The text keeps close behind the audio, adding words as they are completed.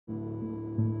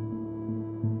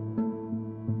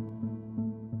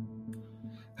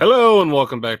Hello and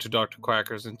welcome back to Dr.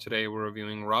 Quackers, and today we're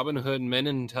reviewing Robin Hood Men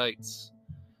in Tights.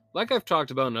 Like I've talked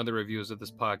about in other reviews of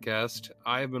this podcast,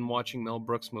 I have been watching Mel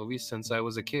Brooks movies since I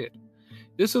was a kid.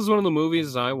 This is one of the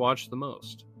movies I watched the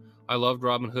most. I loved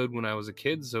Robin Hood when I was a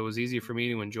kid, so it was easy for me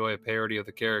to enjoy a parody of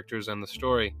the characters and the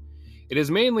story. It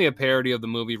is mainly a parody of the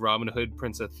movie Robin Hood,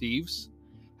 Prince of Thieves.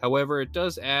 However, it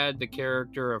does add the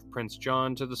character of Prince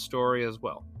John to the story as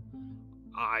well.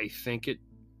 I think it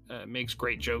makes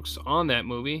great jokes on that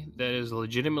movie that is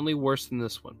legitimately worse than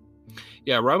this one.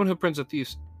 Yeah, Robin Hood, Prince of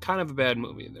Thieves, kind of a bad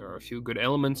movie. There are a few good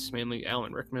elements, mainly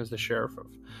Alan Rickman as the sheriff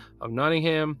of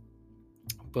Nottingham,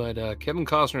 but Kevin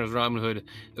Costner as Robin Hood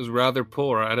is rather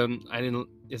poor.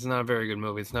 It's not a very good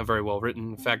movie. It's not very well written.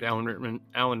 In fact, Alan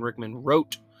Rickman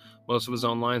wrote most of his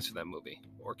own lines for that movie,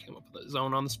 or came up with his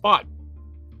own on the spot.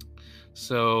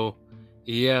 So,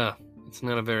 yeah, it's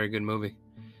not a very good movie.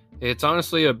 It's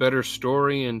honestly a better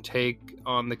story and take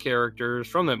on the characters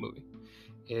from that movie.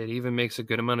 It even makes a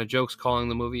good amount of jokes calling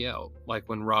the movie out, like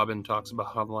when Robin talks about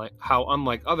how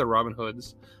unlike other Robin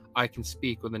Hoods, I can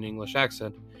speak with an English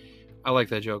accent. I like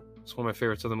that joke. It's one of my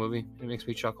favorites of the movie. It makes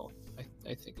me chuckle.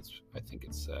 I think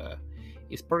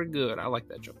it's pretty good. I like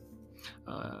that joke.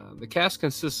 The cast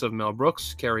consists of Mel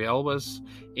Brooks, Carrie Elwes,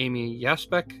 Amy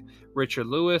Yasbeck, Richard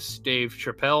Lewis, Dave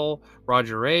Chappelle,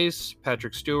 Roger Reyes,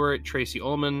 Patrick Stewart, Tracy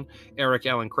Ullman, Eric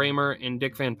Allen Kramer, and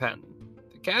Dick Van Patten.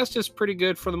 The cast is pretty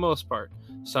good for the most part.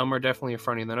 Some are definitely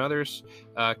funnier than others.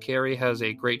 Carrie has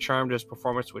a great charm to his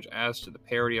performance, which adds to the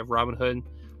parody of Robin Hood.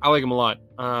 I like him a lot.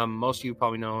 Most of you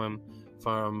probably know him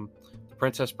from The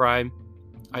Princess Bride.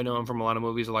 I know him from a lot of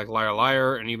movies like Liar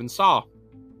Liar and even Saw.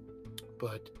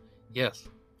 But yes,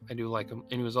 I do like him.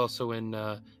 And he was also in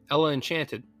Ella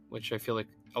Enchanted, which I feel like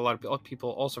a lot of people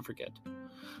also forget.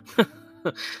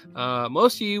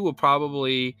 Most of you will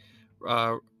probably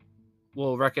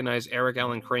will recognize Eric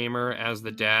Allen Kramer as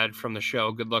the dad from the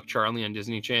show Good Luck Charlie on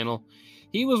Disney Channel.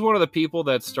 He was one of the people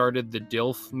that started the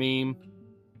DILF meme.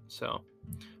 So,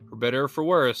 for better or for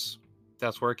worse,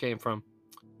 that's where it came from.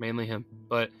 Mainly him.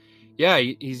 But yeah,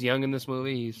 he's young in this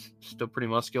movie. He's still pretty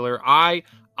muscular. I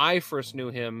first knew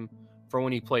him from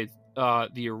when he played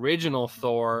the original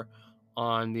Thor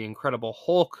on the Incredible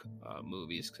Hulk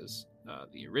movies, because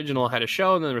the original had a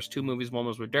show, and then there was two movies. One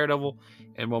was with Daredevil,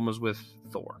 and one was with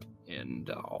Thor. And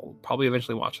I'll probably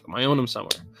eventually watch them. I own them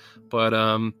somewhere. But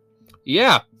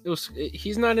yeah,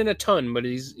 he's not in a ton, but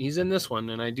he's in this one,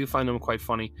 and I do find him quite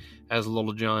funny as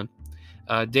Little John.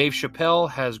 Dave Chappelle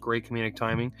has great comedic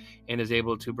timing and is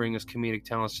able to bring his comedic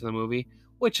talents to the movie,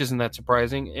 which isn't that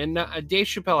surprising. And Dave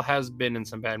Chappelle has been in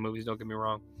some bad movies, don't get me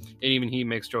wrong. And even he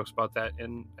makes jokes about that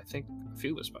in, I think, a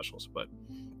few of his specials. But,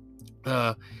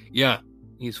 yeah,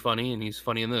 he's funny, and he's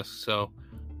funny in this. So,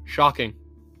 shocking.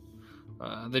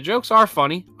 The jokes are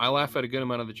funny. I laugh at a good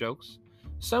amount of the jokes.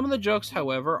 Some of the jokes,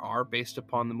 however, are based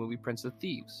upon the movie Prince of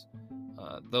Thieves.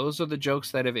 Those are the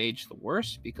jokes that have aged the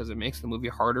worst because it makes the movie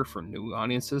harder for new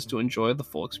audiences to enjoy the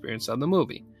full experience of the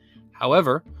movie.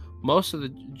 However, most of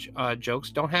the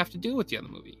jokes don't have to do with the other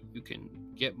movie. You can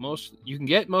get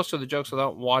most of the jokes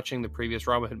without watching the previous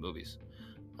Robin Hood movies.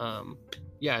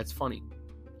 Yeah, it's funny.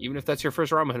 Even if that's your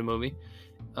first Robin Hood movie,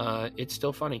 it's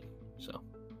still funny. So,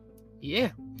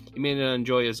 yeah. You may not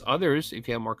enjoy as others if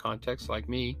you have more context like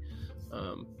me,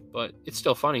 but it's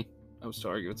still funny. I would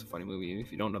still argue it's a funny movie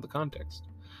if you don't know the context.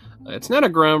 It's not a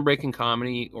groundbreaking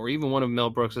comedy or even one of Mel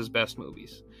Brooks' best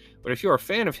movies. But if you're a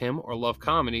fan of him or love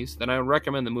comedies, then I would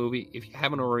recommend the movie if you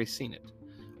haven't already seen it.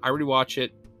 I rewatch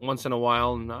it once in a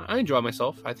while, and I enjoy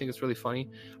myself. I think it's really funny.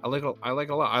 I like it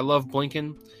a lot. I love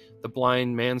Blinken, the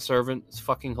blind manservant. It's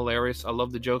fucking hilarious. I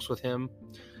love the jokes with him.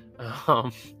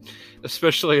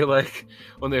 Especially like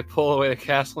when they pull away the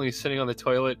castle and he's sitting on the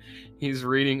toilet, he's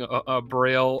reading a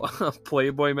Braille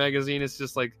Playboy magazine. It's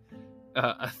just like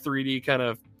a 3D kind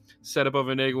of setup of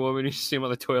a naked woman. You see him on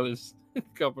the toilet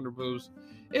cupping her boobs.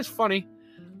 It's funny.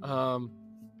 I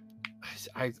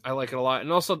like it a lot.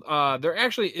 And also there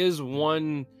actually is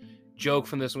one joke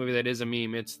from this movie that is a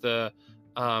meme. It's the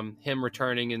him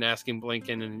returning and asking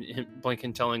Blinken, and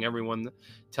Blinken telling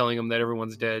him that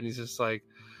everyone's dead, and he's just like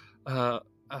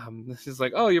this is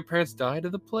like, oh, your parents died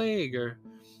of the plague,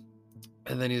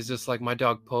 and then he's just like, my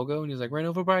dog Pogo, and he's like, ran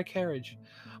over by a carriage.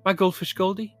 My goldfish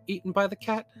Goldie eaten by the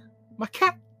cat. My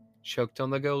cat choked on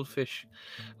the goldfish.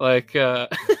 Like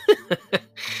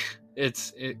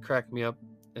it cracked me up.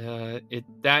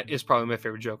 That is probably my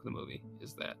favorite joke of the movie,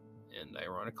 is that, and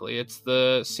ironically it's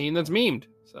the scene that's memed.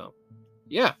 So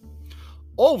yeah,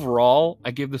 overall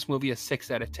I give this movie a 6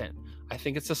 out of 10. I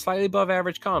think it's a slightly above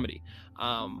average comedy.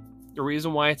 The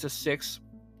reason why it's a 6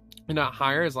 not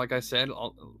higher, is like I said,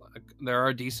 there are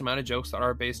a decent amount of jokes that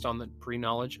are based on the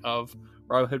pre-knowledge of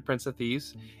Robin Hood, Prince of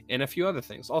Thieves, and a few other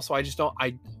things. Also, I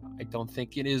don't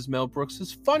think it is Mel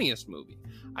Brooks' funniest movie.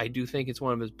 I do think it's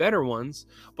one of his better ones,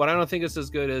 but I don't think it's as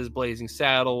good as Blazing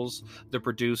Saddles, The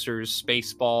Producers,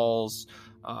 Spaceballs,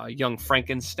 Young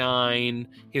Frankenstein,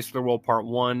 History of the World Part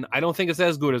 1. I don't think it's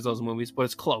as good as those movies, but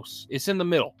it's close. It's in the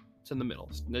middle.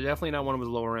 It's definitely not one of his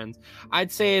lower ends.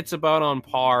 I'd say it's about on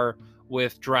par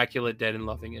with Dracula Dead and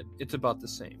Loving It. It's about the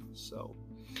same. So,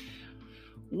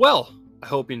 well, I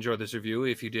hope you enjoyed this review.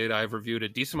 If you did, I've reviewed a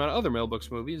decent amount of other Mel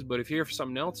Brooks movies, but if you're here for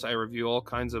something else, I review all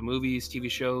kinds of movies, TV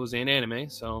shows, and anime,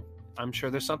 so I'm sure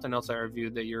there's something else I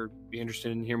reviewed that you're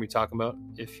interested in hearing me talk about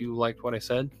if you liked what I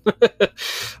said.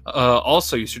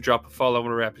 Also, you should drop a follow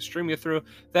whenever I stream you through.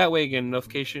 That way you get a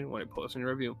notification when I post a new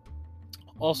review.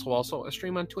 Also, I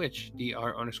stream on Twitch,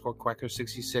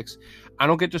 dr_quacker66. I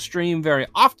don't get to stream very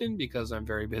often because I'm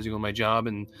very busy with my job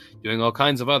and doing all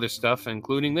kinds of other stuff,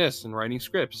 including this and writing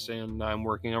scripts, and I'm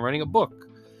working on writing a book.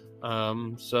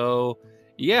 So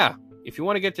yeah, if you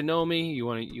want to get to know me, you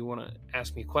want to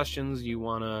ask me questions, you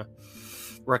want to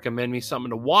recommend me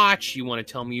something to watch, you want to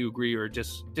tell me you agree or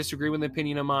disagree with an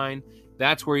opinion of mine,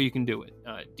 that's where you can do it.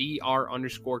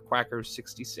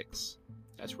 dr_quacker66.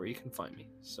 That's where you can find me.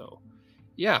 So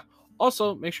yeah.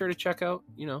 Also, make sure to check out,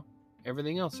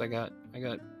 everything else I got.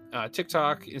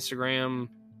 TikTok, Instagram.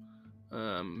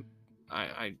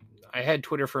 I had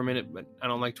Twitter for a minute, but I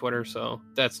don't like Twitter, so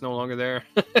that's no longer there.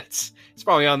 it's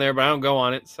probably on there, but I don't go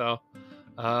on it. So,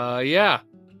 yeah,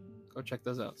 go check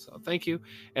those out. So, thank you,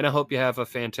 and I hope you have a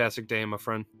fantastic day, my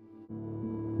friend.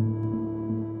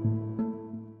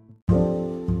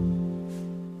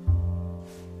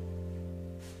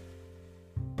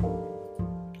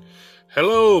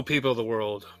 Hello, people of the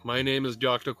world. My name is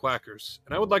Dr. Quackers,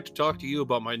 and I would like to talk to you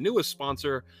about my newest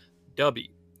sponsor,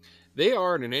 Dubby. They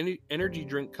are an energy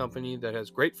drink company that has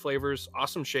great flavors,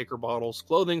 awesome shaker bottles,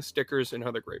 clothing, stickers, and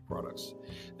other great products.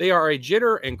 They are a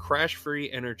jitter and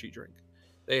crash-free energy drink.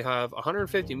 They have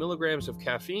 150 milligrams of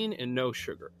caffeine and no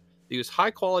sugar. They use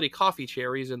high-quality coffee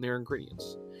cherries in their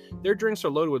ingredients. Their drinks are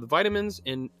loaded with vitamins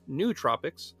and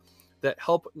nootropics that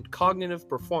help cognitive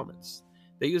performance.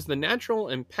 They use the natural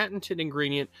and patented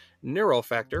ingredient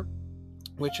Neurofactor,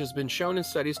 which has been shown in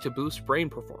studies to boost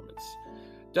brain performance.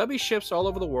 Dubby ships all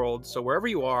over the world, so wherever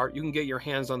you are, you can get your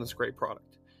hands on this great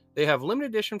product. They have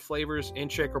limited edition flavors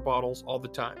and shaker bottles all the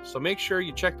time, so make sure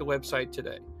you check the website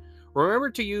today. Remember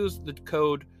to use the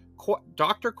code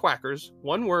Dr. Quackers,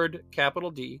 one word, capital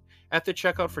D, at the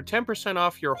checkout for 10%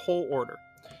 off your whole order.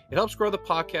 It helps grow the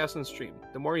podcast and stream.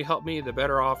 The more you help me, the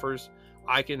better offers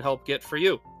I can help get for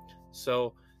you.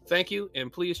 So, thank you,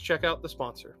 and please check out the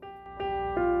sponsor.